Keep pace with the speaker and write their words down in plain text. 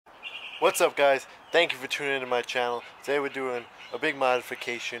What's up, guys? Thank you for tuning into my channel. Today we're doing a big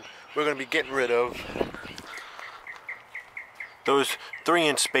modification. We're going to be getting rid of those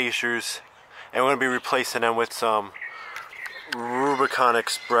 3-inch spacers, and we're going to be replacing them with some Rubicon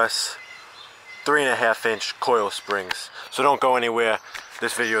Express 3.5-inch coil springs. So don't go anywhere.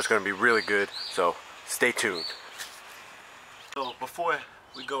 This video is going to be really good, so stay tuned. So before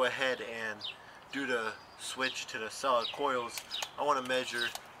we go ahead and do the switch to the solid coils, I want to measure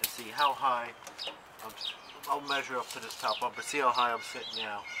and see how high I'll measure up to this top bumper, see how high I'm sitting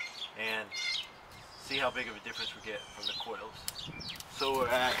now, and see how big of a difference we get from the coils. So we're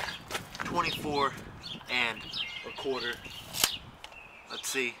at 24 and a quarter. Let's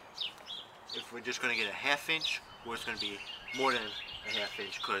see if we're just going to get a 1/2 inch or it's going to be more than a 1/2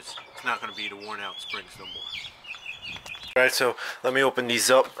 inch, because it's not going to be the worn out springs no more. Alright, so let me open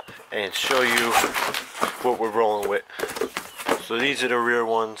these up and show you what we're rolling with. So these are the rear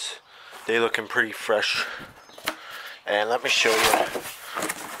ones. They looking pretty fresh. And let me show you.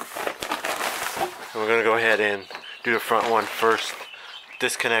 We're going to go ahead and do the front one first.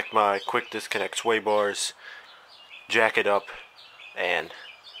 Disconnect my quick disconnect sway bars, jack it up, and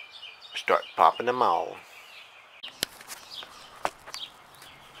start popping them out.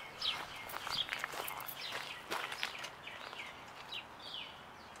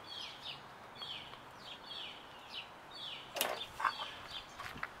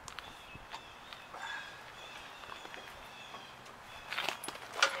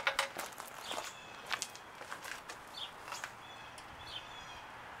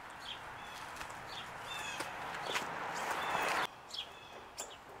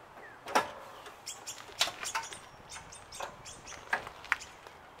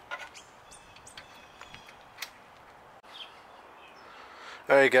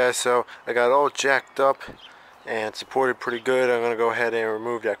 Alright guys, so I got it all jacked up and supported pretty good. I'm going to go ahead and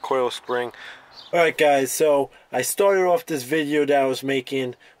remove that coil spring. Alright guys, so I started off this video that I was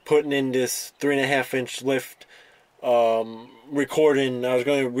making, putting in this 3.5-inch lift, recording. I was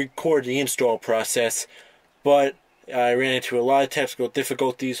going to record the install process, but I ran into a lot of technical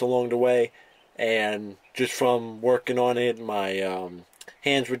difficulties along the way, and just from working on it, my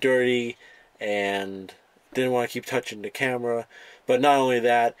hands were dirty and didn't want to keep touching the camera. But not only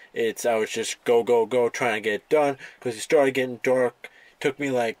that, I was just go trying to get it done, because it started getting dark. It took me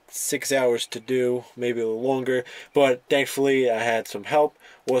like 6 hours to do, maybe a little longer, but thankfully I had some help,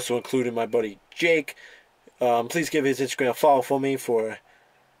 also including my buddy Jake. Please give his Instagram a follow for me for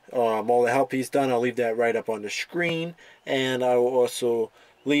all the help he's done. I'll leave that right up on the screen, and I will also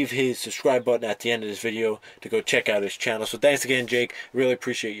leave his subscribe button at the end of this video to go check out his channel. So thanks again, Jake. Really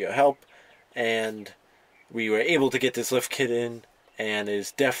appreciate your help, and we were able to get this lift kit in, and it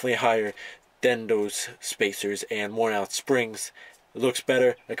is definitely higher than those spacers and worn out springs. It looks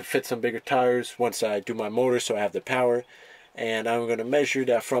better. I can fit some bigger tires once I do my motor, so I have the power. And I'm going to measure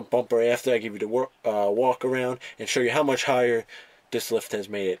that front bumper after I give you the walk around and show you how much higher this lift has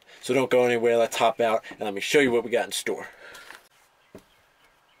made it. So don't go anywhere. Let's hop out and let me show you what we got in store.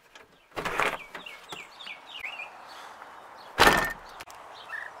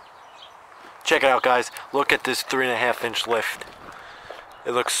 Check it out, guys. Look at this 3.5-inch lift.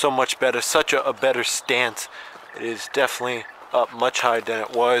 It looks so much better, such a better stance. It is definitely up much higher than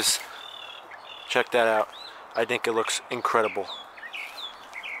it was. Check that out. I think it looks incredible.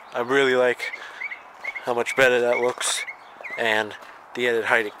 I really like how much better that looks and the added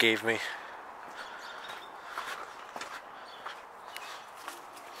height it gave me.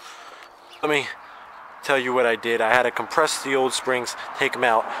 Let me tell you what I did. I had to compress the old springs, take them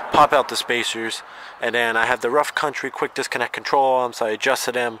out, pop out the spacers, and then I have the rough country quick disconnect control arms, so I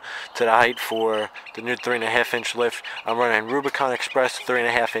adjusted them to the height for the new 3.5-inch lift. I'm running Rubicon Express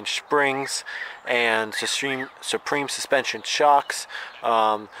 3.5-inch springs and Supreme suspension shocks.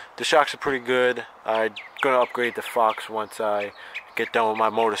 The shocks are pretty good. I'm going to upgrade the Fox once I get done with my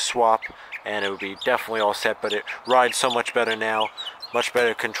motor swap, and it will be definitely all set, but it rides so much better now, much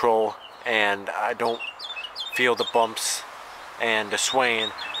better control, and I don't feel the bumps and the swaying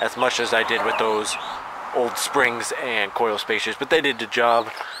as much as I did with those old springs and coil spacers. But they did the job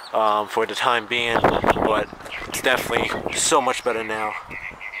for the time being, but it's definitely so much better now.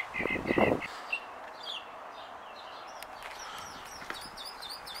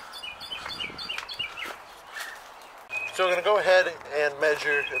 So we're going to go ahead and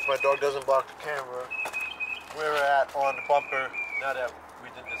measure, if my dog doesn't block the camera, where we're at on the bumper now that we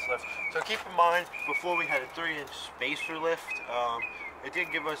did this lift. So keep in mind, before we had a 3-inch spacer lift, it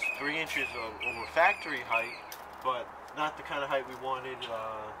did give us 3 inches over factory height, but not the kind of height we wanted.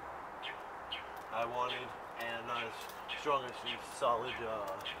 I wanted, and not as strong as these solid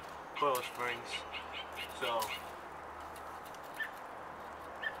coil springs. So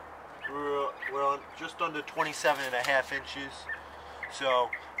we're on just under 27.5 inches. So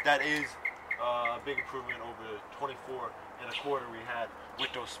that is a big improvement over the 24.25 we had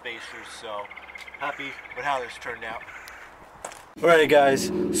with those spacers. So happy with how this turned out. Alright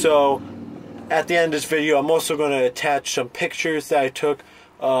guys, so at the end of this video I'm also going to attach some pictures that I took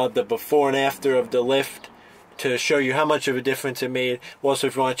the before and after of the lift to show you how much of a difference it made. Also,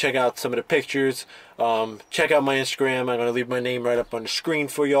 if you want to check out some of the pictures, check out my Instagram. I'm going to leave my name right up on the screen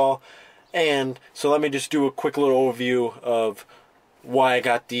for y'all. And so let me just do a quick little overview of why I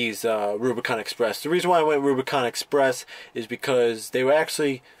got these Rubicon Express. The reason why I went Rubicon Express is because they were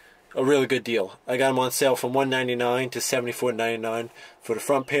actually a really good deal. I got them on sale from $199 to $74.99 for the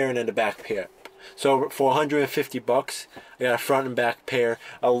front pair and then the back pair. So for $150, I got a front and back pair.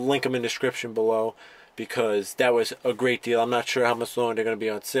 I'll link them in the description below because that was a great deal. I'm not sure how much longer they're going to be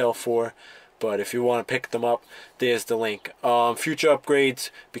on sale for, but if you want to pick them up, there's the link. Future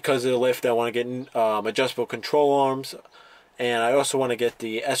upgrades, because of the lift, I want to get adjustable control arms, and I also want to get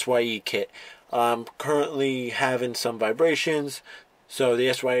the SYE kit. I'm currently having some vibrations, so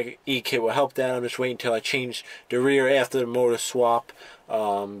the SYE kit will help that. I'm just waiting until I change the rear after the motor swap,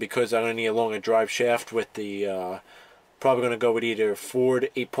 because I'm going to need a longer drive shaft with the, probably going to go with either Ford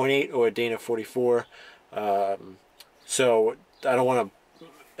 8.8 or a Dana 44. So I don't want to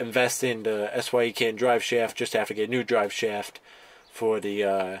invest in the SYE kit and drive shaft, just have to get a new drive shaft for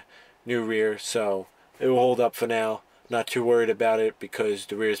the new rear. So it will hold up for now. Not too worried about it because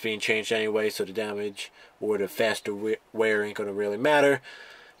the rear is being changed anyway, so the damage or the faster wear ain't going to really matter.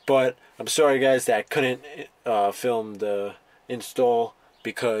 But I'm sorry guys that I couldn't film the install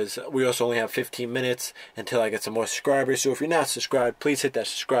because we also only have 15 minutes until I get some more subscribers. So if you're not subscribed, please hit that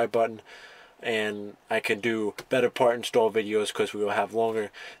subscribe button and I can do better part install videos because we will have longer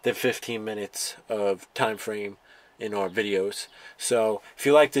than 15 minutes of time frame in our videos. So if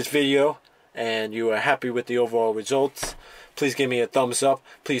you like this video and you are happy with the overall results, please give me a thumbs up,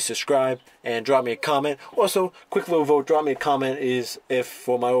 please subscribe, and drop me a comment. Also, quick little vote, drop me a comment is if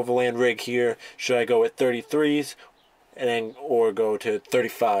for my overland rig here, should I go with 33s and then or go to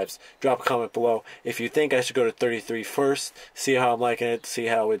 35s? Drop a comment below. If you think I should go to 33 first, see how I'm liking it, see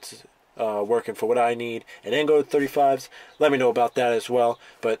how it's working for what I need, and then go to 35s, let me know about that as well.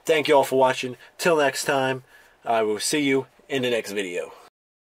 But thank you all for watching. Till next time, I will see you in the next video.